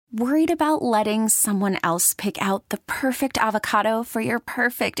Worried about letting someone else pick out the perfect avocado for your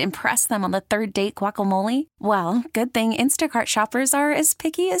perfect impress them on the third date guacamole? Well, good thing Instacart shoppers are as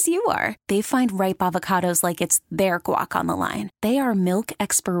picky as you are. They find ripe avocados like it's their guac on the line. They are milk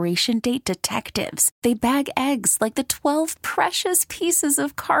expiration date detectives. They bag eggs like the 12 precious pieces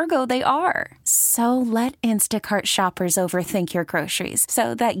of cargo they are. So let Instacart shoppers overthink your groceries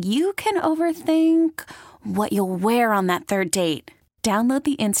so that you can overthink what you'll wear on that third date. Download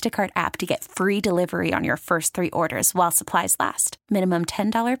the Instacart app to get free delivery on your first 3 orders while supplies last. Minimum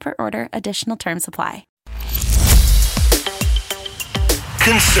 $10 per order. Additional terms apply.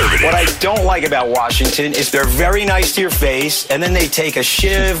 Conservative. What I don't like about Washington is they're very nice to your face, and then they take a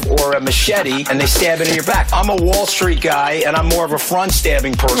shiv or a machete and they stab it in your back. I'm a Wall Street guy, and I'm more of a front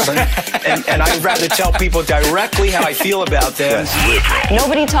stabbing person, and I'd rather tell people directly how I feel about them. Liberal.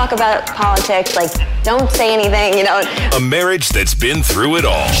 Nobody talk about politics, like, don't say anything, you know. A marriage that's been through it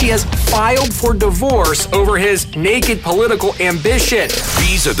all. She has filed for divorce over his naked political ambition.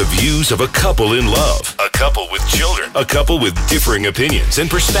 These are the views of a couple in love, a couple with children, a couple with differing opinions and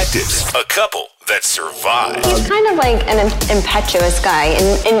perspectives, a couple that survived. He's kind of like an impetuous guy.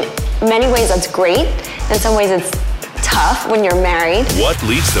 In many ways, that's great. In some ways, it's tough when you're married. What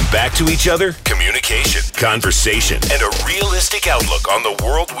leads them back to each other? Communication, conversation, and a realistic outlook on the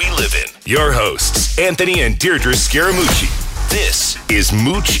world we live in. Your hosts, Anthony and Deidre Scaramucci. This is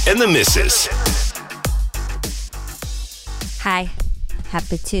Mooch and the Missus. Hi.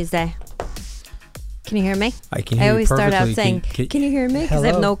 Happy Tuesday. Can you hear me? I can hear you always start out perfectly. saying, can you hear me? Because I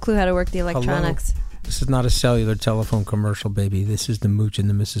have Hello? no clue how to work the electronics. Hello? This is not a cellular telephone commercial, baby. This is the Mooch and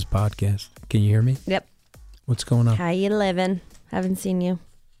the Missus podcast. Can you hear me? Yep. What's going on? How you living? Haven't seen you.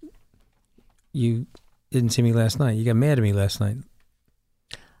 You didn't see me last night. You got mad at me last night.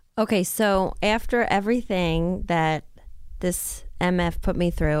 Okay, so after everything that this MF put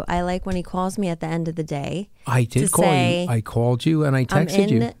me through, I like when he calls me at the end of the day. I did call you. I called you and I texted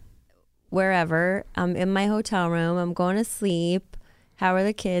you. Wherever. I'm in my hotel room. I'm going to sleep. How are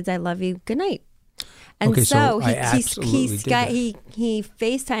the kids? I love you. Good night. And Okay, so he I absolutely did that. he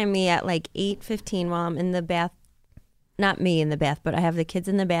FaceTimed me at like 8:15 while I'm in the bath. Not me in the bath, but I have the kids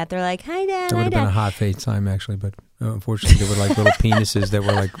in the bath. They're like, "Hi, Dad." That would have been a hot FaceTime, actually, but unfortunately, there were like little penises that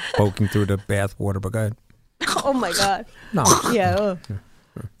were like poking through the bath water. But go ahead. Oh my God. No. Yeah.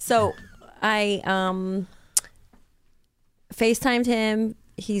 So I FaceTimed him.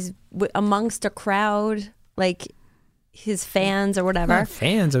 He's amongst a crowd, like his fans or whatever. Not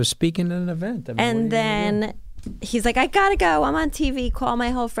fans. I was speaking at an event. I mean, and then he's like, I gotta go. I'm on TV. Call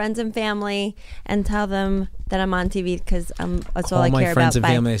my whole friends and family and tell them that I'm on TV because that's all I care about. Call my friends and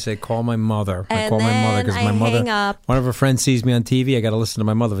family. I say, call my mother. I And call my mother because then my I mother. hang up. One of her friends sees me on TV. I got to listen to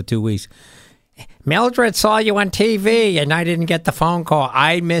my mother for 2 weeks. Mildred saw you on TV and I didn't get the phone call.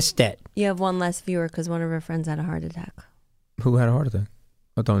 I missed it. You have one less viewer because one of her friends had a heart attack. Who had a heart attack?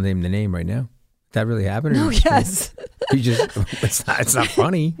 I don't name the name right now. That really happened? No, yes. You just, it's not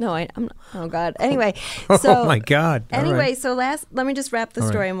funny. No, I'm not. Oh, God. Anyway. Oh, So, my God. All Anyway, right. so let me just wrap the All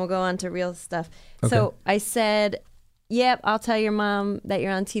story right. and we'll go on to real stuff. Okay. So I said, yep, I'll tell your mom that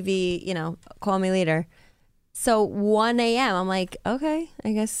you're on TV, call me later. So 1 a.m., I'm like, okay,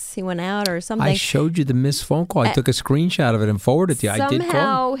 I guess he went out or something. I showed you the missed phone call. I took a screenshot of it and forwarded it to you. I did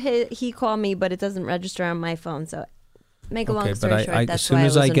call you. Somehow he called me, but it doesn't register on my phone. So make a long Okay, story but short, that's as soon why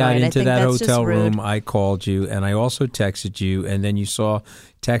as I I was got annoyed. into I think that that's just hotel room, rude. I called you, and I also texted you, and then you saw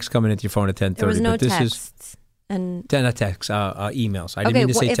text coming into your phone at 10:30. There was no but this texts. And not texts, emails. I didn't okay, mean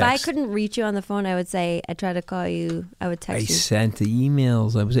to say if text. I couldn't reach you on the phone, I would say I try to call you. I would I text you. sent the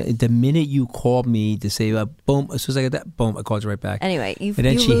emails. The minute you called me to say, boom, as soon as I got that, boom, I called you right back. Anyway, you And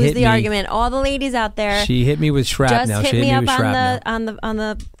then she lose hit the me. argument. All the ladies out there, She hit me with shrapnel. just hit She me hit up me with shrapnel. on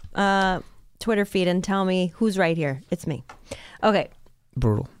the Twitter feed and tell me who's right here. It's me. Okay,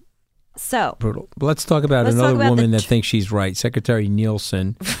 Brutal. so Brutal. But let's talk about Let's another talk about woman the that thinks she's right. Secretary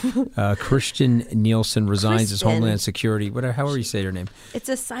Nielsen, Christian Nielsen resigns as Kristen. Homeland Security. Whatever, however you say her name. it's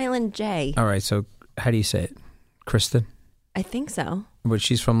a silent J. All right. So how do you say it? Kristen? I think so. But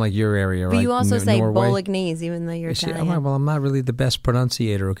she's from like your area, right? But you also say Norway? bolognese, even though you're Is she- Italian. all right, well, I'm not really the best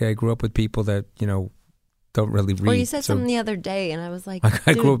pronunciator, okay? I grew up with people that, don't really read. Or you said so- something the other day, and I was like,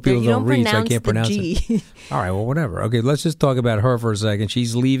 I grew up with people you who don't read, so I pronounce can't the pronounce G. it. All right, well, whatever. Okay, let's just talk about her for a second.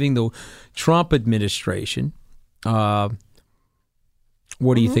 She's leaving the Trump administration. What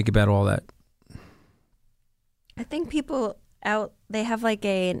do you think about all that? I think people they have like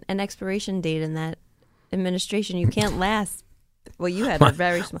an expiration date in that administration. You can't last. Well, you had a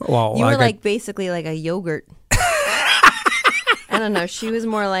very small. Well, you I were got- like basically like a yogurt. And don't know. She was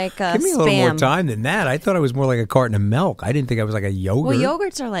more like a Give me a spam. little more time than that. I thought I was more like a carton of milk. I didn't think I was like a yogurt. Well,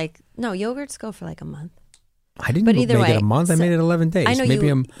 yogurts are like yogurts go for like a month. I didn't But make either way, it a month. I made it 11 days. I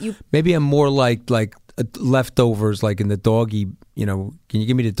know maybe I'm more like leftovers, like in the doggy. You know, can you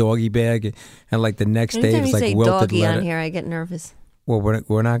give me the doggy bag? And like the next day, Anytime it's you like say wilted doggy lettuce. on here, I get nervous. Well,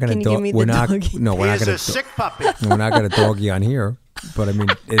 we're not going Can you give me the doggy? No, we're not going to. sick puppy. We're not going to doggy on here. But I mean,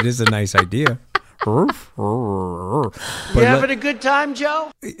 it is a nice idea. You having a good time,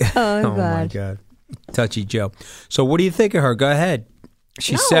 Joe? Oh my God, touchy Joe. So, what do you think of her? Go ahead.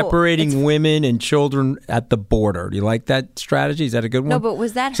 She's No, separating women and children at the border. Do you like that strategy? Is that a good one? No, but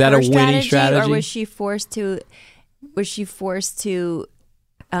was that Is that her a winning strategy? or was she forced to?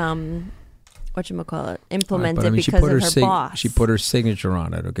 Whatchamacallit, implement Right, but, I it mean, because of her boss? She put her signature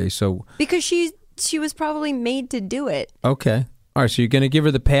on it. Okay, so because she was probably made to do it. okay, all right. So you're going to give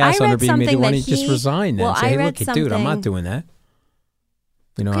her the pass I on her read being made. something Why that don't you just he- resign then? well, Say, I hey, read look, dude, I'm not something- doing that.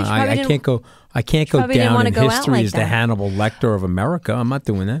 You know, Because she probably I can't go. I can't go probably didn't down wanna in go out history like as the that. Hannibal Lecter of America. I'm not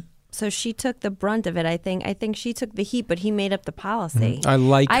doing that. So she took the brunt of it. I think she took the heat, but he made up the policy. I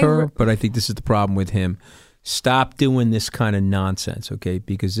like her, but I think this is the problem with him. Stop doing this kind of nonsense, okay?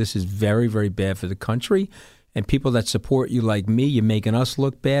 Because this is very, very bad for the country. And people that support you like me, you're making us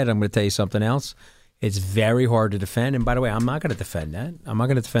look bad. I'm going to tell you something else. It's very hard to defend. And by the way, I'm not going to defend that. I'm not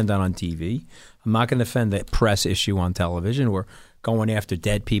going to defend that on TV. I'm not going to defend the press issue on television. We're going after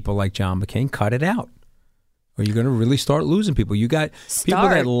dead people like John McCain. Cut it out. Or you're going to really start losing people. You got people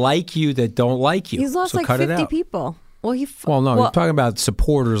that like you that don't like you. He's lost so like cut 50 it out. people. Well, you're talking about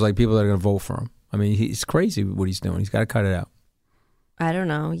supporters, like people that are going to vote for him. I mean, he's crazy what he's doing. He's got to cut it out. I don't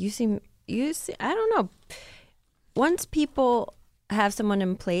know. You see. I don't know. Once people have someone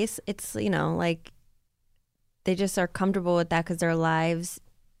in place, it's like they just are comfortable with that because their lives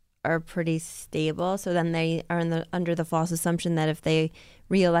are pretty stable. So then they are under the false assumption that if they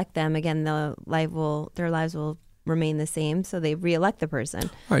reelect them again, their lives will remain the same. So they reelect the person. All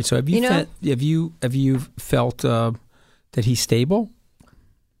right. So have you felt that he's stable?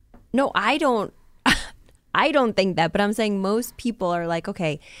 No, I don't. I don't think that, but I'm saying most people are like,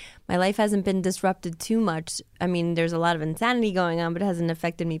 okay, my life hasn't been disrupted too much. I mean, there's a lot of insanity going on, but it hasn't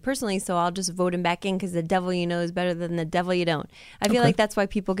affected me personally, so I'll just vote him back in because the devil you know is better than the devil you don't. I feel like that's why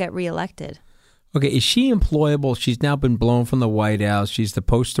people get reelected. Okay, is she employable? She's now been blown from the White House. She's the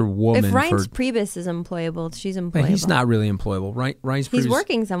poster woman. If Reince Priebus is employable, she's employable. But he's not really employable. Reince Priebus, he's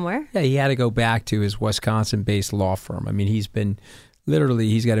working somewhere. Yeah, he had to go back to his Wisconsin-based law firm. I mean, he's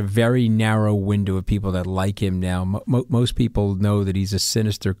got a very narrow window of people that like him now. Most people know that he's a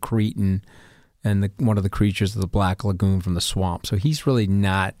sinister cretin and one of the creatures of the Black Lagoon from the swamp. So he's really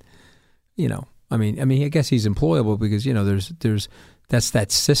not, I guess he's employable because, that's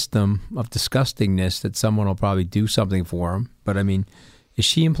that system of disgustingness that someone will probably do something for him. But, I mean, is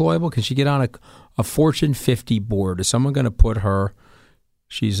she employable? Can she get on a Fortune 50 board? Is someone going to put her,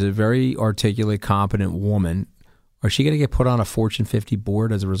 she's a very articulate, competent woman, or is she going to get put on a Fortune 50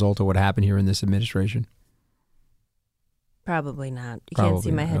 board as a result of what happened here in this administration? Probably not. You Probably can't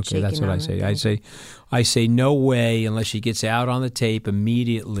see my head not. Okay, shaking. that's what I say no way unless she gets out on the tape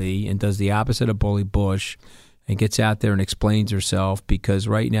immediately and does the opposite of Bully Bush and gets out there and explains herself, because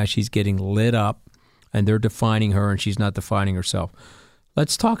right now she's getting lit up and they're defining her and she's not defining herself.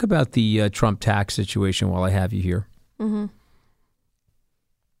 Let's talk about the Trump tax situation while I have you here. Mm-hmm.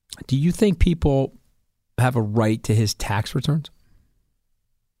 Do you think people have a right to his tax returns?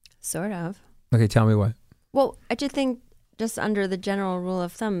 Sort of. Okay, tell me why. Well, I just think just under the general rule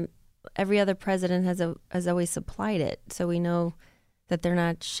of thumb, every other president has always supplied it, so we know that they're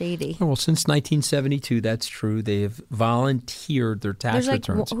not shady. Well, since 1972, that's true. They have volunteered their tax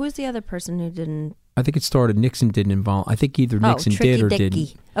returns. Who's the other person who didn't? I think it started. Nixon didn't involve. I think either Nixon did or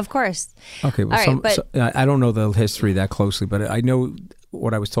didn't. Of course. Okay. Well, I don't know the history that closely, but I know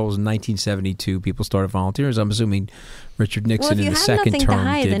what I was told is in 1972 people started volunteering. I'm assuming Richard Nixon in the second term did volunteer. Well,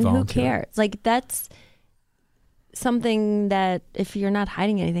 if you have nothing to hide, then who cares? Like, that's something that if you're not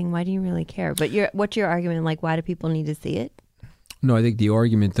hiding anything, why do you really care? But what's your argument? Like, why do people need to see it? No, I think the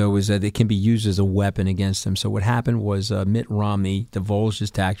argument, though, is that it can be used as a weapon against them. So what happened was Mitt Romney divulged his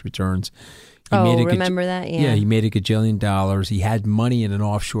tax returns. Remember that? Yeah, he made $1 gajillion. He had money in an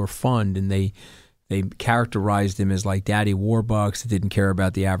offshore fund, and they characterized him as like Daddy Warbucks that didn't care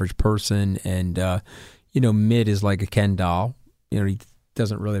about the average person. And, Mitt is like a Ken doll. He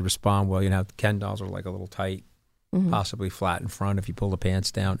doesn't really respond well. Ken dolls are like a little tight, possibly flat in front if you pull the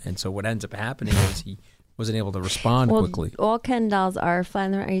pants down. And so what ends up happening is he wasn't able to respond quickly. All Ken dolls are flat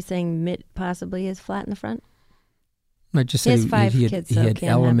in the front. Are you saying Mitt possibly is flat in the front? I just said he had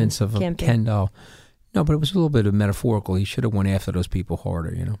elements of a Ken doll. No, but it was a little bit of metaphorical. He should have went after those people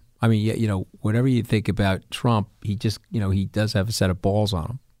harder, you know. I mean, you know, whatever you think about Trump, he just, you know, he does have a set of balls on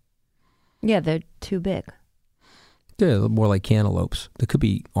him. Yeah, they're too big. Yeah, a little more like cantaloupes. They could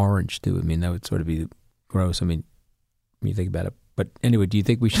be orange, too. I mean, that would sort of be gross. I mean, when you think about it. But anyway, do you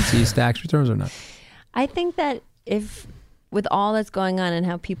think we should see his tax returns or not? I think that if, with all that's going on and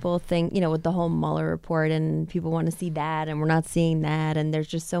how people think, you know, with the whole Mueller report and people want to see that and we're not seeing that and there's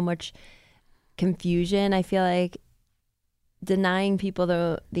just so much confusion, I feel like denying people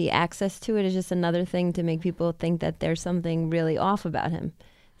the access to it is just another thing to make people think that there's something really off about him.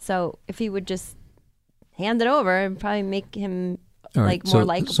 So if he would just hand it over and probably make him more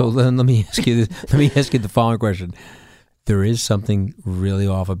likable. So then let me ask you this, let me ask you the following question. There is something really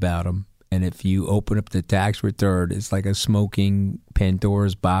off about him, and if you open up the tax return, it's like a smoking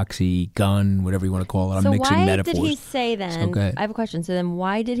Pandora's boxy gun, whatever you want to call it. I'm mixing metaphors. So why did he say then? Okay. I have a question. So then,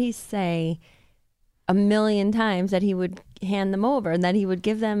 why did he say a million times that he would hand them over and that he would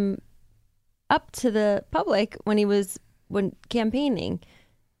give them up to the public when campaigning?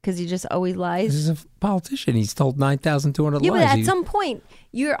 Because he just always lies. He's a politician. He's told 9,200 lies. Yeah, but at some point,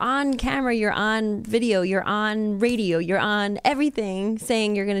 you're on camera, you're on video, you're on radio, you're on everything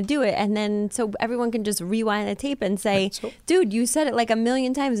saying you're going to do it. And then so everyone can just rewind the tape and say, dude, you said it like a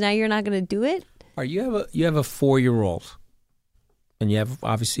million times. Now you're not going to do it? You have a 4-year-old. And you have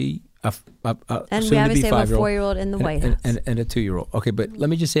obviously and we obviously have a 4-year-old in the White House. And a 2-year-old. Okay, but let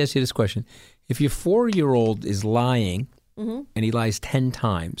me just ask you this question. If your 4-year-old is lying, and he lies 10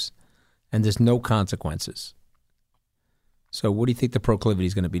 times, and there's no consequences. So what do you think the proclivity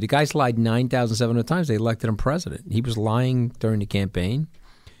is going to be? The guy's lied 9,700 times. They elected him president. He was lying during the campaign.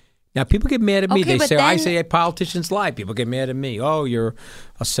 Now, people get mad at me. Okay, I say politicians lie. People get mad at me. Oh, you're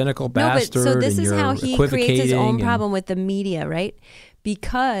a cynical bastard. So this is how he creates his own and problem with the media, right?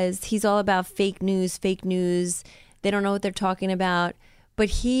 Because he's all about fake news. They don't know what they're talking about. But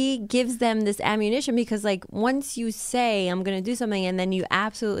he gives them this ammunition because, like, once you say, I'm going to do something, and then you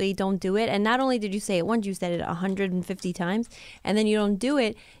absolutely don't do it, and not only did you say it once, you said it 150 times, and then you don't do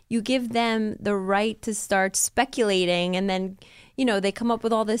it, you give them the right to start speculating, and then, you know, they come up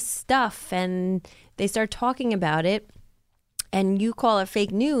with all this stuff, and they start talking about it, and you call it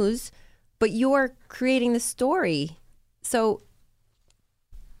fake news, but you're creating the story. So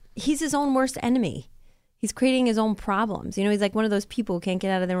he's his own worst enemy. He's creating his own problems. You know, he's like one of those people who can't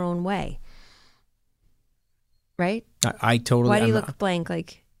get out of their own way. Right? I totally. Why do you look blank?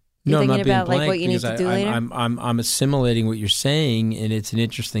 Like you're thinking about like what you need to do later? I'm assimilating what you're saying, and it's an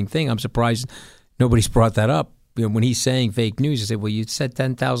interesting thing. I'm surprised nobody's brought that up. You know, when he's saying fake news, you say, "Well, you said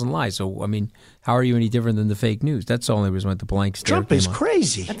 10,000 lies." So, I mean, how are you any different than the fake news? That's the only reason why the blank stare. Trump is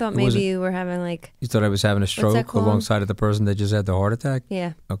crazy. I thought maybe you were having like. You thought I was having a stroke alongside of the person that just had the heart attack?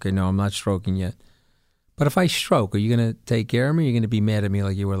 Yeah. Okay, no, I'm not stroking yet. But if I stroke, are you going to take care of me? Or are you going to be mad at me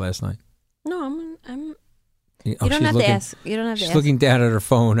like you were last night? No, I'm. You don't have to ask. You don't have to ask. She's looking down at her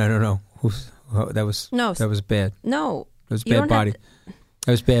phone. I don't know. That was bad. No. That was bad body.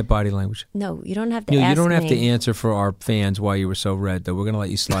 That was bad body language. No, you don't have to ask you don't have me. to answer for our fans why you were so red, though. We're going to let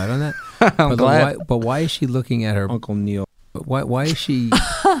you slide on that. I'm glad. But why is she looking at her Uncle Neil? Why is she?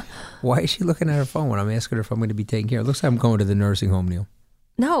 Why is she looking at her phone when I'm asking her if I'm going to be taken care of? It looks like I'm going to the nursing home, Neil.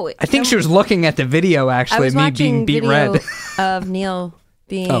 No, I think she was looking at the video. Actually, me being beat video red of Neil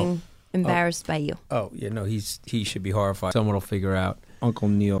being embarrassed by you. Oh, yeah, no, he should be horrified. Someone will figure out. Uncle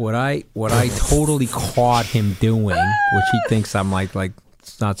Neil. What I totally caught him doing, which he thinks I'm like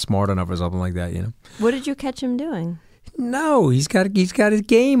not smart enough or something like that, you know. What did you catch him doing? No, he's got his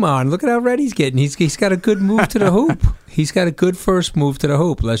game on. Look at how red he's getting. He's got a good move to the hoop. He's got a good first move to the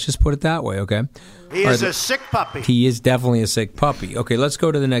hoop. Let's just put it that way, okay? He is a sick puppy. He is definitely a sick puppy. Okay, let's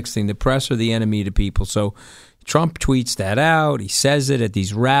go to the next thing. The press are the enemy to people. So Trump tweets that out. He says it at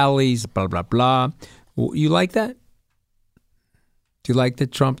these rallies, blah, blah, blah. You like that? Do you like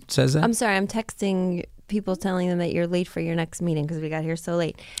that Trump says that? I'm sorry. I'm texting people telling them that you're late for your next meeting because we got here so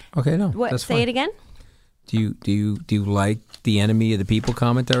late. Okay, no, what? that's say fine. It again. Do you like the enemy of the people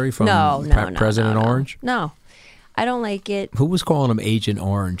commentary from President Orange? No, I don't like it. Who was calling him Agent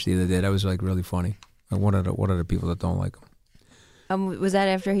Orange the other day? That was like really funny. What are the people that don't like him? Was that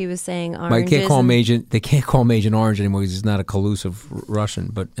after he was saying oranges? Well, they can't call him Agent Orange anymore because he's not a collusive Russian.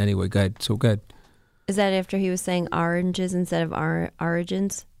 But anyway, go ahead. So good. Is that after he was saying oranges instead of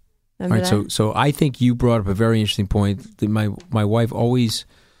origins? Remember that? So I think you brought up a very interesting point. My wife always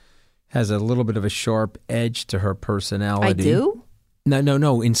has a little bit of a sharp edge to her personality. I do?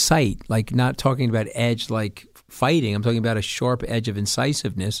 No, incite. Like, not talking about edge like fighting. I'm talking about a sharp edge of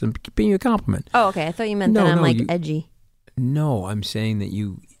incisiveness and being a compliment. Oh, okay. I thought you meant that I'm edgy. No, I'm saying that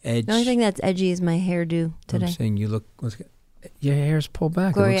edge. The only thing that's edgy is my hairdo today. I'm saying you look. Your hair's pulled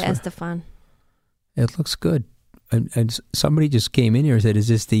back. Gloria Estefan. It looks good. And somebody just came in here and said, "Is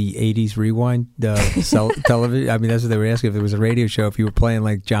this the '80s rewind television?" I mean, that's what they were asking. If it was a radio show, if you were playing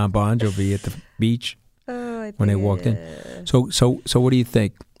like John Bon Jovi at the beach when they walked in. So what do you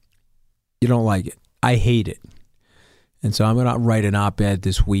think? You don't like it. I hate it. And so I'm going to write an op-ed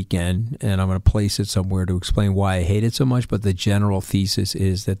this weekend, and I'm going to place it somewhere to explain why I hate it so much. But the general thesis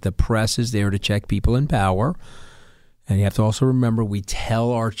is that the press is there to check people in power. And you have to also remember, we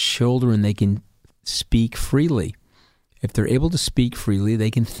tell our children they can speak freely. If they're able to speak freely, they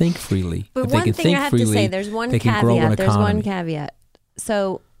can think freely. But if one they can thing think I have freely, to say, there's one they can grow an caveat. There's one economy. caveat.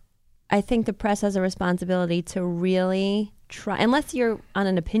 So I think the press has a responsibility to really try, unless you're on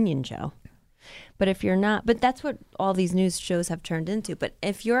an opinion show. But if you're not, but that's what all these news shows have turned into. But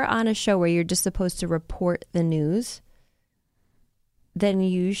if you're on a show where you're just supposed to report the news, then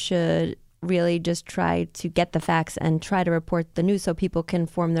you should really just try to get the facts and try to report the news so people can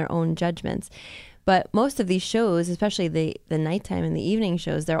form their own judgments. But most of these shows, especially the nighttime and the evening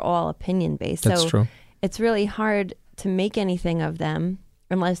shows, they're all opinion based. That's so true. It's really hard to make anything of them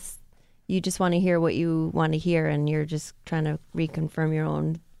unless you just want to hear what you want to hear and you're just trying to reconfirm your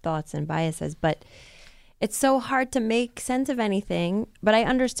own thoughts and biases. But it's so hard to make sense of anything. But I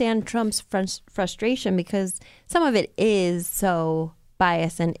understand Trump's frustration because some of it is so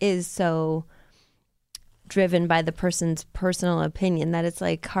biased and is so driven by the person's personal opinion that it's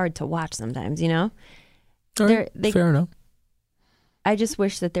like hard to watch sometimes, you know? All right, fair enough. I just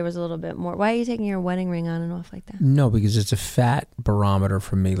wish that there was a little bit more. Why are you taking your wedding ring on and off like that? No, because it's a fat barometer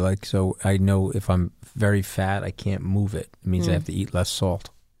for me. Like, so I know if I'm very fat, I can't move it. It means I have to eat less salt.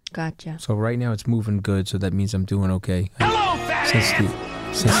 Gotcha. So right now it's moving good, so that means I'm doing okay. Hello, fatty!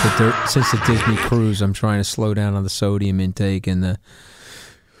 Since the Disney cruise, I'm trying to slow down on the sodium intake and the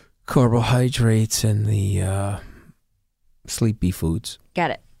carbohydrates and the sleepy foods.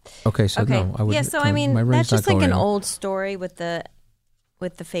 Got it. Okay, so no, I would. Yeah, so I mean, that's just like an old story with the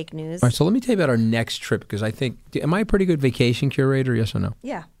fake news. All right, so let me tell you about our next trip because I think, am I a pretty good vacation curator? Yes or no?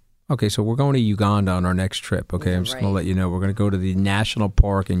 Yeah. Okay, so we're going to Uganda on our next trip. Okay, I'm just going to let you know. We're going to go to the national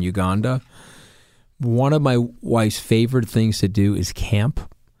park in Uganda. One of my wife's favorite things to do is camp,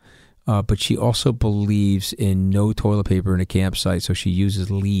 but she also believes in no toilet paper in a campsite, so she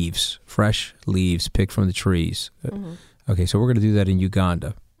uses leaves, fresh leaves picked from the trees. Okay, so we're going to do that in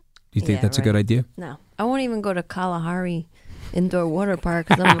Uganda. Do you think that's a good idea? No. I won't even go to Kalahari Indoor Water Park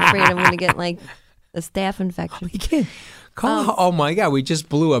because I'm afraid I'm going to get like a staph infection. You can't. Oh my God, we just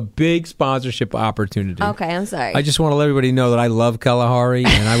blew a big sponsorship opportunity. Okay, I'm sorry. I just want to let everybody know that I love Kalahari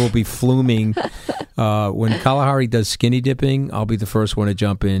and I will be fluming. When Kalahari does skinny dipping, I'll be the first one to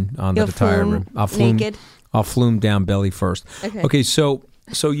jump in on the retirement room. I'll flume naked? I'll flume down belly first. Okay, so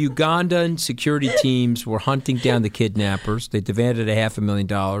Ugandan security teams were hunting down the kidnappers. They demanded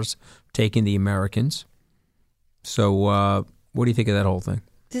 $500,000, taking the Americans. So what do you think of that whole thing?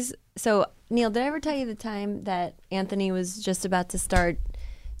 So, Neil, did I ever tell you the time that Anthony was just about to start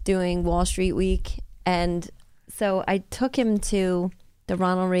doing Wall Street Week? And so I took him to the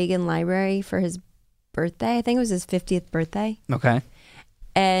Ronald Reagan Library for his birthday. I think it was his 50th birthday. Okay.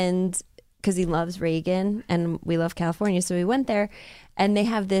 And because he loves Reagan and we love California. So we went there and they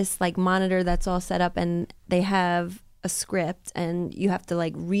have this like monitor that's all set up and they have a script and you have to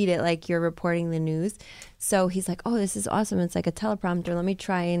like read it like you're reporting the news. So he's like, oh, this is awesome. It's like a teleprompter. Let me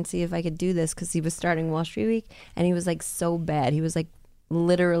try and see if I could do this because he was starting Wall Street Week and he was like so bad. He was like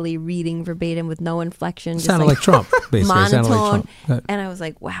literally reading verbatim with no inflection. Sounded like Trump, basically. Monotone. And I was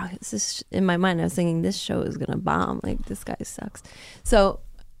like, wow, this is, in my mind, I was thinking this show is going to bomb. Like this guy sucks. So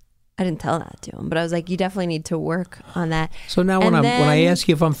I didn't tell that to him, but I was like, you definitely need to work on that. So now when I ask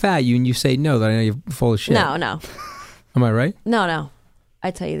you if I'm fat, you say no, that I know you're full of shit. No. Am I right? No.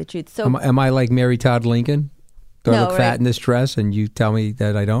 I tell you the truth. So am I like Mary Todd Lincoln? Do I look fat in this dress and you tell me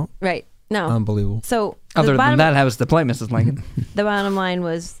that I don't? Right. No. Unbelievable. So other than that, how was the point, Mrs. Lincoln? The bottom line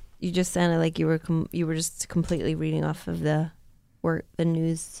was you just sounded like you were just completely reading off of the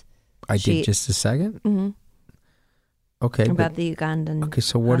news. I sheet. did just a second. Mm-hmm. Okay. About the Ugandan. Okay,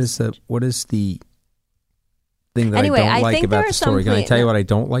 so what is the thing that I don't like about the story? Can I tell you what I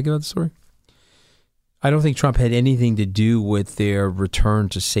don't like about the story? I don't think Trump had anything to do with their return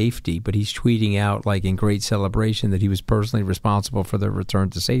to safety, but he's tweeting out like in great celebration that he was personally responsible for their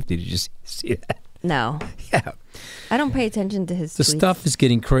return to safety. Did you see that? No. Yeah. I don't pay attention to his tweets. The stuff is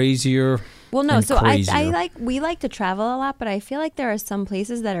getting crazier. Well, no. So crazier. we like to travel a lot, but I feel like there are some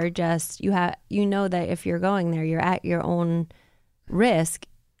places that are just you know that if you're going there, you're at your own risk.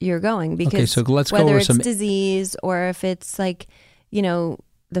 You're going because okay, so let's go whether over it's some disease or if it's like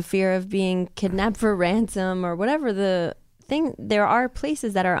the fear of being kidnapped for ransom or whatever the thing. There are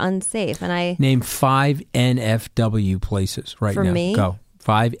places that are unsafe, and I name 5 NFW places right for now. me, Go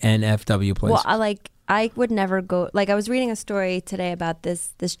 5 NFW places. Well, I would never go. Like I was reading a story today about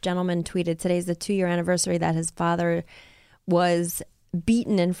this gentleman tweeted today's the 2-year anniversary that his father was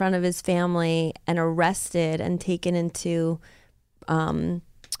beaten in front of his family and arrested and taken into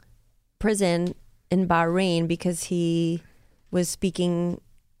prison in Bahrain because he was speaking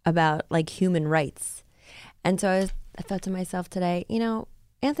about like human rights. And so I thought to myself today,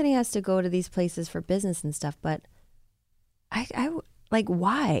 Anthony has to go to these places for business and stuff, but I like,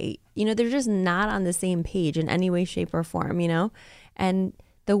 why? They're just not on the same page in any way, shape, or form, and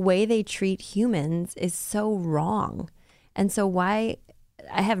the way they treat humans is so wrong. And so why?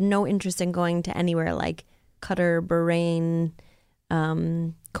 I have no interest in going to anywhere like Qatar, Bahrain,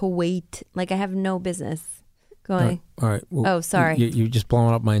 Kuwait. Like I have no business going. All right. Well, sorry. You're just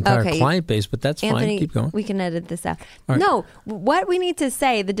blowing up my entire client base, but that's Anthony, fine. Keep going. We can edit this out. Right. No, what we need to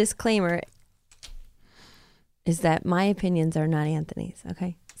say, the disclaimer, is that my opinions are not Anthony's.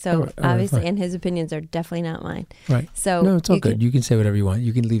 Okay. So obviously, and his opinions are definitely not mine. Right. So no, it's all good. You can say whatever you want.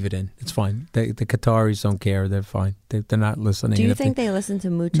 You can leave it in. It's fine. The Qataris don't care. They're fine. They're not listening. Do you think they listen to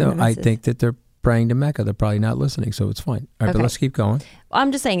Mooch? No, I think that they're praying to Mecca. They're probably not listening, so it's fine. All right, but let's keep going. Well,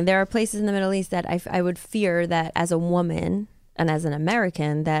 I'm just saying there are places in the Middle East that I would fear that as a woman and as an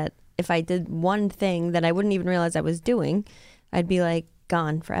American, that if I did one thing that I wouldn't even realize I was doing, I'd be like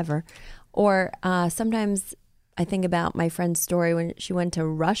gone forever. Or sometimes I think about my friend's story when she went to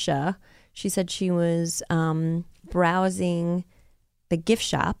Russia. She said she was browsing the gift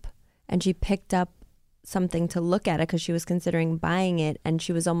shop and she picked up something to look at it because she was considering buying it, and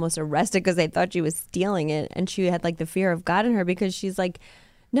she was almost arrested because they thought she was stealing it, and she had like the fear of God in her because she's like,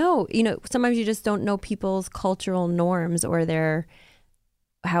 no, sometimes you just don't know people's cultural norms or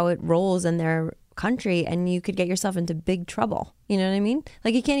how it rolls in their country, and you could get yourself into big trouble. You know what I mean?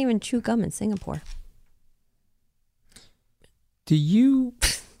 Like you can't even chew gum in Singapore. Do you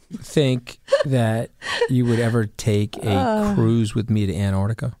think that you would ever take a cruise with me to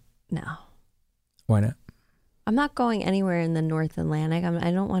Antarctica? No. Why not? I'm not going anywhere in the North Atlantic.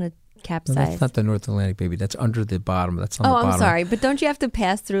 I don't want to capsize. No, that's not the North Atlantic, baby. That's under the bottom. That's on the bottom. Oh, I'm sorry. But don't you have to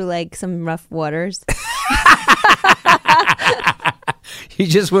pass through like some rough waters? You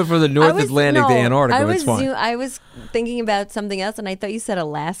just went from the North Atlantic to Antarctica. It's fine. I was thinking about something else, and I thought you said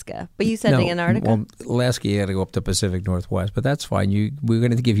Alaska, but you said Antarctica. Well, Alaska, you got to go up to Pacific Northwest, but that's fine. We're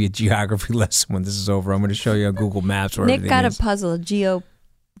going to give you a geography lesson when this is over. I'm going to show you on Google Maps where Nick everything got a puzzle. Geo.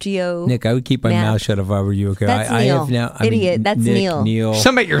 Nick, I would keep my mouth shut if I were you. Okay, that's Neil. I have now. Idiot. That's Nick, Neil. Neil.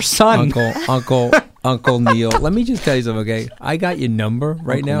 Some at your son. Uncle Neil. Let me just tell you something, okay? I got your number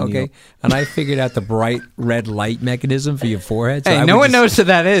right Uncle now, Neil. okay? And I figured out the bright red light mechanism for your forehead. So hey, no one knows who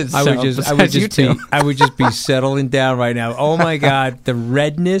that is. I would just be settling down right now. Oh my God, the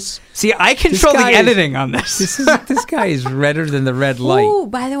redness. See, I control the editing on this. This guy is redder than the red light. Oh,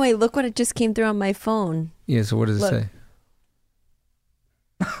 by the way, look what it just came through on my phone. Yeah. So what does it say?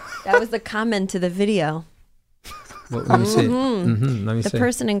 That was the comment to the video. Well, let me see. Mm-hmm. Let me see. The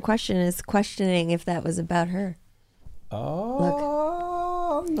person in question is questioning if that was about her.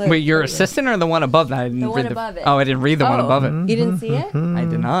 Oh. Look. Wait, your assistant or the one above that? I didn't the one read above it. Oh, I didn't read the one above it. You didn't see it? I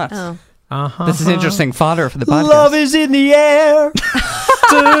did not. Oh. Uh-huh. This is interesting fodder for the podcast. Love is in the air.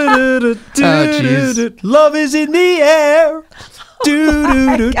 Jeez. Love is in the air.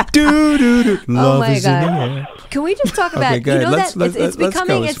 Love my is in the God. air. Can we just talk about, go ahead. that it's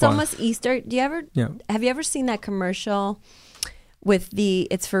becoming, go. it's fine. almost Easter. Have you ever seen that commercial with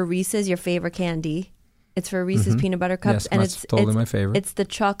it's for Reese's, your favorite candy? It's for Reese's peanut butter cups. Yes, and that's totally my favorite. It's the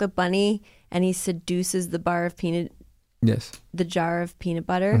chocolate bunny, and he seduces the jar of peanut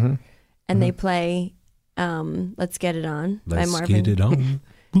butter, and they play Let's Get It On by Marvin. Let's get it on.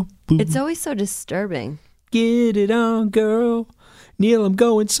 Boop, boop. It's always so disturbing. Get it on, girl. Neil, I'm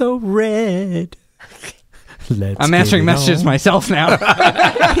going so red. I'm answering messages myself now.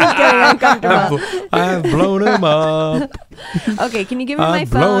 He's getting uncomfortable. I've blown him up. Okay, can you give me my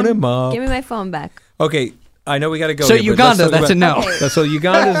phone? Blown him up. Give me my phone back. Okay, I know we got to go. So here, Uganda, that's a no. Okay. So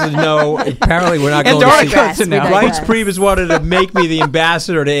Uganda's a no. Apparently, we're not going Antarctica's to a no. Rights Priebus wanted to make me the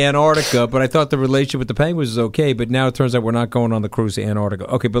ambassador to Antarctica, but I thought the relationship with the penguins was okay. But now it turns out we're not going on the cruise to Antarctica.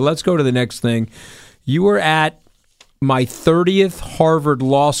 Okay, but let's go to the next thing. You were at my 30th Harvard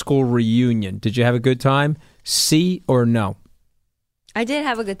Law School reunion. Did you have a good time? C or no? I did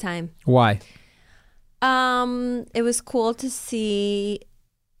have a good time. Why? It was cool to see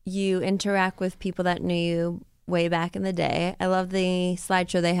you interact with people that knew you way back in the day. I love the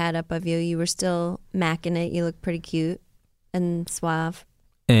slideshow they had up of you. You were still macking it. You look pretty cute and suave.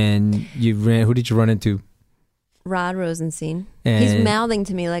 And who did you run into? Rod Rosenstein. And he's mouthing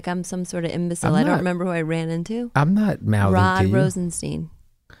to me like I'm some sort of imbecile. I don't remember who I ran into. I'm not mouthing to you. Rod Rosenstein.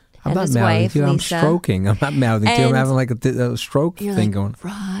 I'm not his mouthing wife, to you. I'm Lisa. stroking. I'm not mouthing to you. I'm And having like a stroke You're thing like, going.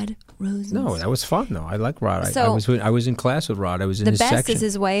 Rod Rosenstein. No, that was fun though. I like Rod. So- I was in class with Rod. I was in The his best section. is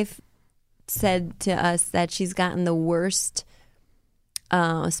his wife said to us that she's gotten the worst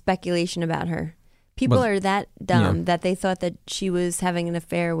speculation about her. People are that dumb that they thought that she was having an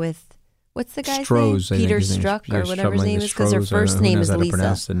affair with, what's the guy's Strohs, I name? think Peter his name's- Struck yeah, or whatever his something name like is, because her Strohs. I don't first know who name knows is how to Lisa.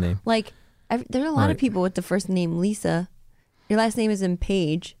 pronounce the name. Like, there's a lot of Right. people with the first name Lisa. Your last name is in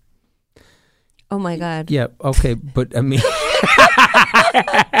Page. Oh my God. Yeah. Okay, but I mean.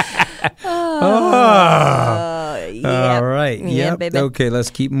 Yeah. All right. Yeah, Yep. baby. Okay, let's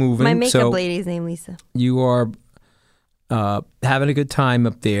keep moving. My makeup so lady's name Lisa. you are having a good time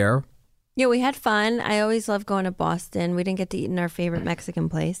up there. Yeah, we had fun. I always love going to Boston. We didn't get to eat in our favorite Mexican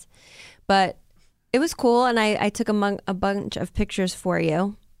place, but it was cool. And I took a bunch of pictures for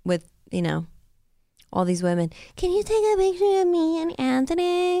you with, all these women. Can you take a picture of me and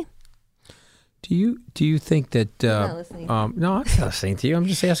Anthony? Do you think that? not listening. No, I'm not listening to you. I'm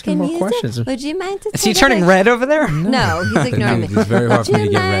just asking more questions. Would you mind to Is take he turning red over there? No, he's ignoring me. It's very hard for me to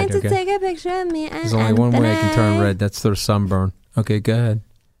Would get you red. mind to Okay. take a picture of me and There's only one way I can turn red. That's through sunburn. Okay, go ahead.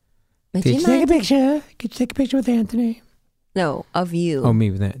 Would Did you you take a mind? picture? Could you take a picture with Anthony? No, of you. Oh, me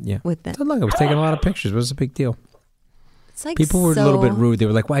with that. Yeah. With that. So look, I was taking a lot of pictures. What's the big deal? It's like People were a little bit so- rude. They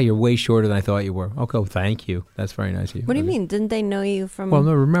were like, "Wow, you're way shorter than I thought you were." Okay, thank you. That's very nice of you. What do you Okay. mean? Didn't they know you from? Well,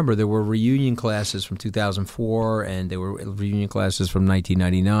 no, remember, there were reunion classes from 2004, and there were reunion classes from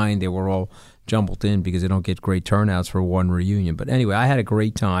 1999. They were all jumbled in because they don't get great turnouts for one reunion. But anyway, I had a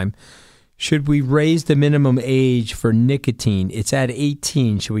great time. Should we raise the minimum age for nicotine? It's at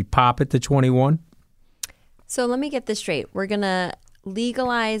 18. Should we pop it to 21? So let me get this straight. We're going to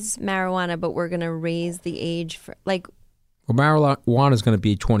legalize marijuana, but we're going to raise the age for, like... Well, marijuana is going to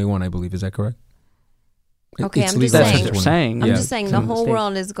be 21, I believe. Is that correct? Okay, It's I'm just legal That's saying. what they're saying. I'm Yeah. just saying It's the in the whole States.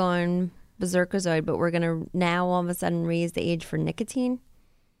 world is going berserkazoid, but we're going to now all of a sudden raise the age for nicotine?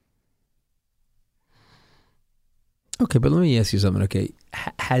 Okay, but let me ask you something. Okay,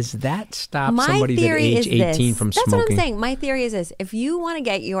 has that stopped My somebody that theory age is 18 this. from That's smoking? what I'm saying. My theory is this. If you want to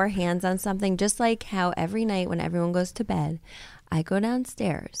get your hands on something, just like how every night when everyone goes to bed, I go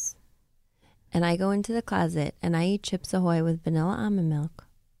downstairs and I go into the closet and I eat Chips Ahoy with vanilla almond milk.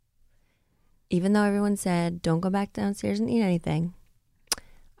 Even though everyone said, don't go back downstairs and eat anything,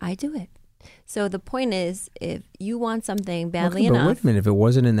 I do it. So the point is, if you want something badly Okay, but enough, wait a minute. If it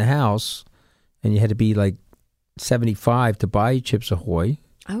wasn't in the house and you had to be like 75 to buy Chips Ahoy,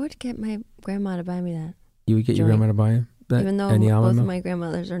 I would get my grandma to buy me that. you would get your Joint. grandma to buy it? Even though Any both almond of milk? my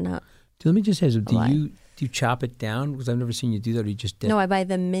grandmothers are not. Let me just ask you, do alive. you chop it down? Because I've never seen you do that. Or you just dip No, I buy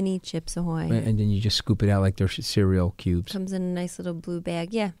the mini Chips Ahoy. and then you just scoop it out like they're cereal cubes. Comes in a nice little blue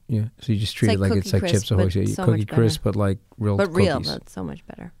bag. Yeah. Yeah, so you just treat like it like Cookie it's like Crisp, Chips Ahoy. but So you so Cookie much Crisp, better. but like real But cookies. real, that's so much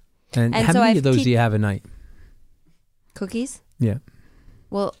better. And And how so many I've of those keep- do you have a night? Cookies? Yeah.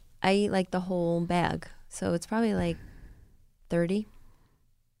 Well, I eat like the whole bag. So it's probably like 30.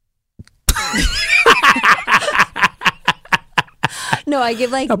 No, I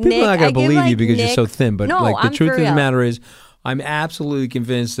give like Now, people Nick. are not going I to give, believe like, you because Nick, you're so thin. But no, like the I'm truth for of the real. matter is, I'm absolutely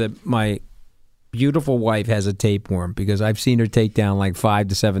convinced that my beautiful wife has a tapeworm because I've seen her take down like 5,000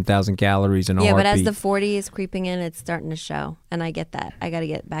 to 7,000 calories in a Yeah, but as heartbeat. the 40 is creeping in, it's starting to show. And I get that. I got to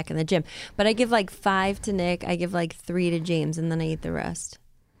get back in the gym. But I give like 5 to Nick. I give like 3 to James. And then I eat the rest.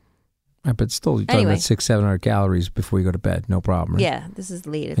 Right, but still, you're talking Anyway. about 600-700 calories before you go to bed. No problem. Right? Yeah, this is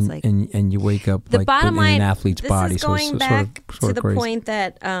late. It's And, like. and you wake up The like bottom in line, an athlete's this body. is So going it's back sort to of the crazy. point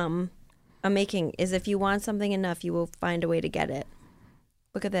that I'm making is if you want something enough, you will find a way to get it.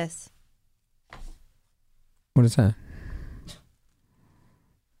 Look at this. What is that?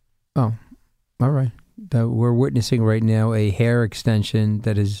 Oh, all right. We're witnessing right now a hair extension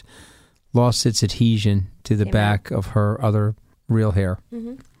that has lost its adhesion to the Came back of her other real hair.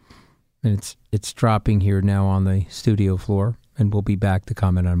 Mm-hmm. And it's dropping here now on the studio floor, and we'll be back to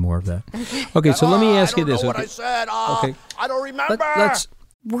comment on more of that. Okay, so let me ask you this. I don't know what I said. Okay. I don't remember. Let's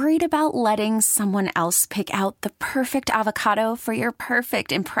Worried about letting someone else pick out the perfect avocado for your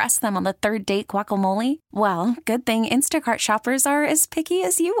perfect impress them on the third date guacamole? Well, good thing Instacart shoppers are as picky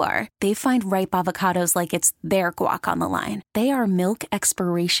as you are. They find ripe avocados like it's their guac on the line. They are milk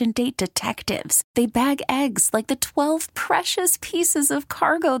expiration date detectives. They bag eggs like the 12 precious pieces of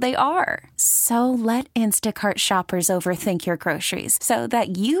cargo they are. So let Instacart shoppers overthink your groceries so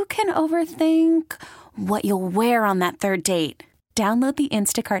that you can overthink what you'll wear on that third date. Download the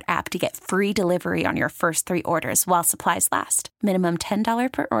Instacart app to get free delivery on your first 3 orders while supplies last. Minimum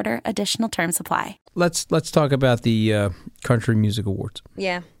 $10 per order. Additional terms apply. Let's talk about the Country Music Awards.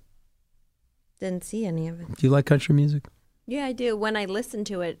 Yeah. Didn't see any of it. Do you like country music? Yeah, I do. When I listen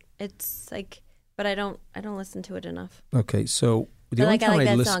to it, it's like, but I don't listen to it enough. Okay, so the I only time like I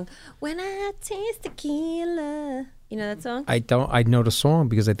that listen, song. When I taste tequila. You know that song? I know the song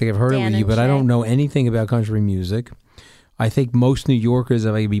because I think I've heard it Dan with you, and but I Shay. don't know anything about country music. I think most New Yorkers,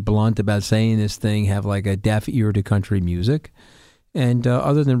 if I can be blunt about saying this thing, have like a deaf ear to country music. And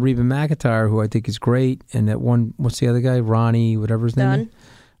other than Reba McEntire, who I think is great, and that one, what's the other guy? Ronnie, whatever his name is?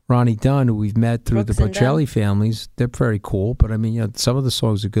 Ronnie Dunn, who we've met through Brooks the and Bocelli Dunn. families. They're very cool, but I mean, you know, some of the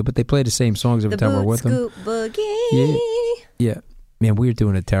songs are good, but they play the same songs every time we're with them. Scoop Boogie. Yeah. Man, we're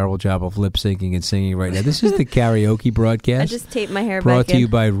doing a terrible job of lip syncing and singing right now. This is the karaoke broadcast. I just taped my hair brought back to you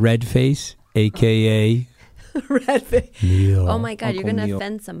by Redface, a.k.a. Redface. Neil. Oh my God, Uncle you're going to Neil.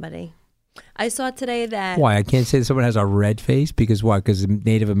 offend somebody. I saw today that Why? I can't say that someone has a red face because why? Because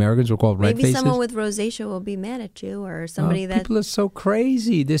Native Americans were called red maybe faces? someone with rosacea will be mad at you, or somebody that People are so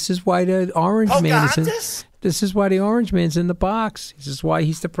crazy. This is why the orange man is in, this is why the orange man's in the box. This is why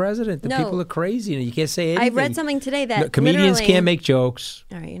he's the president. The No. people are crazy. You can't say anything. I read something today that No, comedians literally- can't make jokes.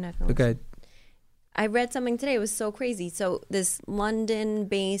 All right, you're not going to. Okay. I read something today. It was so crazy. So this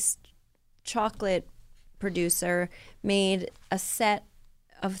London-based chocolate producer made a set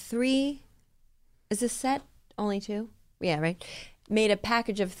of 3. Is a set only 2? Yeah, right. Made a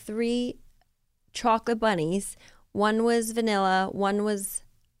package of 3 chocolate bunnies. One was vanilla, one was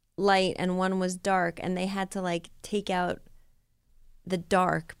light, and one was dark. And they had to like take out the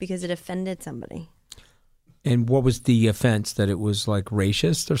dark because it offended somebody. And what was the offense? That it was like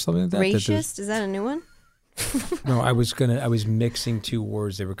racist or something like that? Racist? Is that a new one? No, I was mixing 2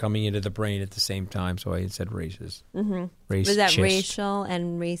 words. They were coming into the brain at the same time, so I said racist. Mm-hmm. Racist. Was that racial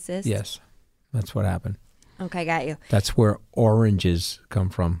and racist? Yes, that's what happened. Okay, got you. That's where oranges come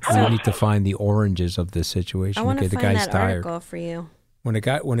from. We need to find the oranges of this situation. I want to the find guy's that tired. article for you. When a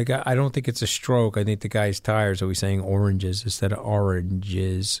guy, I don't think it's a stroke. I think the guy's tired, so he's saying oranges instead of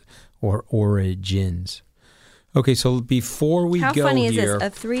oranges or origins. Okay, so before we How go funny here, is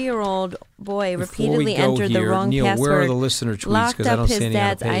this? A 3-year-old boy before repeatedly we go entered the here, wrong Neil, password. where are the listener tweets? Locked Because I up don't his see any on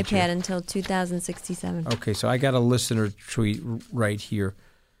dad's the page iPad here. until 2067. Okay, so I got a listener tweet right here.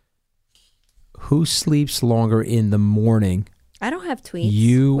 Who sleeps longer in the morning? I don't have tweets.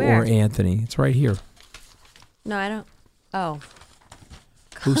 You Where? or Anthony? It's right here. No, I don't. Oh.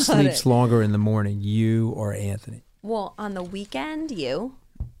 Who Got sleeps it. longer in the morning? You or Anthony? Well, on the weekend, you.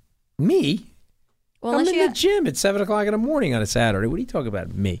 Me? Well, I'm unless in you the gym at 7 o'clock in the morning on a Saturday. What are you talking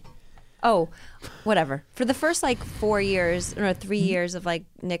about? Me? Oh, whatever. For the first like 4 years or 3 years of like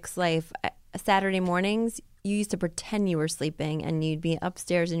Nick's life, Saturday mornings, you used to pretend you were sleeping and you'd be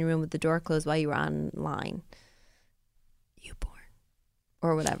upstairs in your room with the door closed while you were online. YouPorn.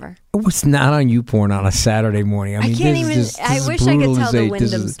 Or whatever. It was not on YouPorn on a Saturday morning. I mean, I can't this even. is I this wish is I could tell the brutalization.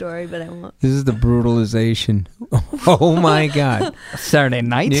 Wyndham story, but I won't. This is the brutalization. Oh my God! Saturday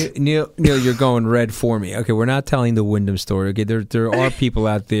night? Neil, you're going red for me. Okay, we're not telling the Wyndham story. Okay, there are people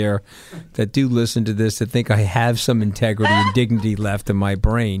out there that do listen to this that think I have some integrity and dignity left in my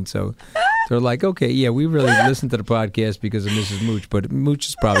brain. So they're like, okay, yeah, we really listened to the podcast because of Mrs. Mooch, but Mooch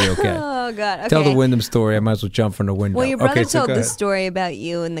is probably okay. Oh God! Okay. Tell the Wyndham story. I might as well jump from the window. Well, your brother okay, so told go the ahead. story about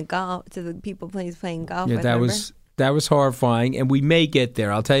you and the golf to the people playing golf. Yeah, with, that remember? was horrifying, and we may get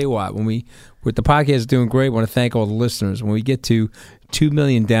there. I'll tell you what. With the podcast is doing great, I want to thank all the listeners. When we get to 2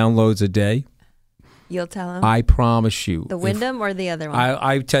 million downloads a day, You'll tell him. I promise you, The Wyndham or the other one?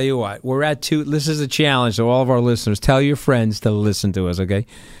 I tell you what, we're at 2. This is a challenge to all of our listeners. Tell your friends to listen to us. Okay,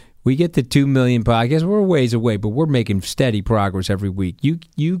 we get to 2 million podcasts. We're a ways away, but we're making steady progress every week.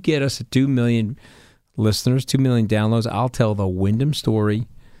 You get us at 2 million listeners, 2 million downloads. I'll tell the Wyndham story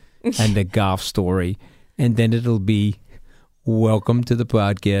and the golf story. And then it'll be welcome to the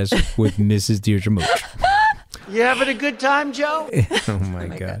podcast with Mrs. Deidre Mooch. You having a good time, Joe? Oh, my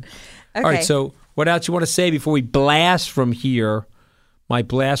God. Okay. All right, so what else you want to say before we blast from here? My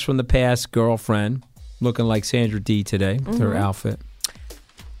blast from the past girlfriend, looking like Sandra D today with her outfit.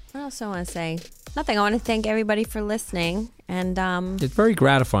 What else do I want to say? Nothing. I want to thank everybody for listening. And It's very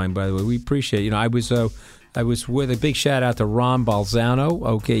gratifying, by the way. We appreciate it. I was with a big shout out to Ron Balzano.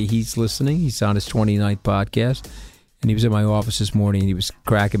 Okay, he's listening. He's on his 29th podcast. And he was in my office this morning, and he was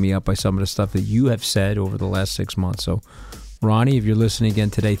cracking me up by some of the stuff that you have said over the last 6 months. So, Ronnie, if you're listening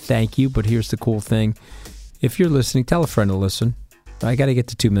again today, thank you. But here's the cool thing. If you're listening, tell a friend to listen. I got to get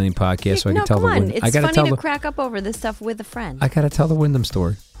to 2 million podcasts so I can tell come the on. Wyndham. It's funny to crack up over this stuff with a friend. I got to tell the Wyndham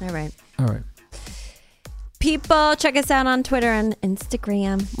story. All right. All right. People, check us out on Twitter and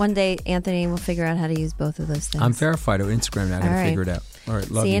Instagram. One day, Anthony will figure out how to use both of those things. I'm verified on Instagram now. I got to figure it out. All right,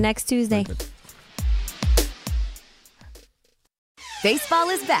 love you. See you next Tuesday. Baseball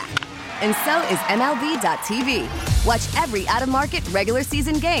is back, and so is MLB.tv. Watch every out-of-market regular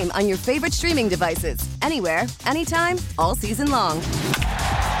season game on your favorite streaming devices, anywhere, anytime, all season long.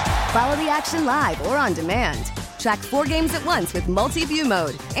 Follow the action live or on demand. Track 4 games at once with multi-view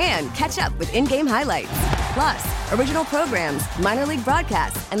mode and catch up with in-game highlights. Plus, original programs, minor league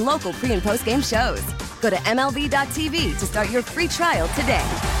broadcasts, and local pre- and post-game shows. Go to MLB.tv to start your free trial today.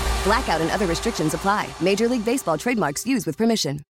 Blackout and other restrictions apply. Major League Baseball trademarks used with permission.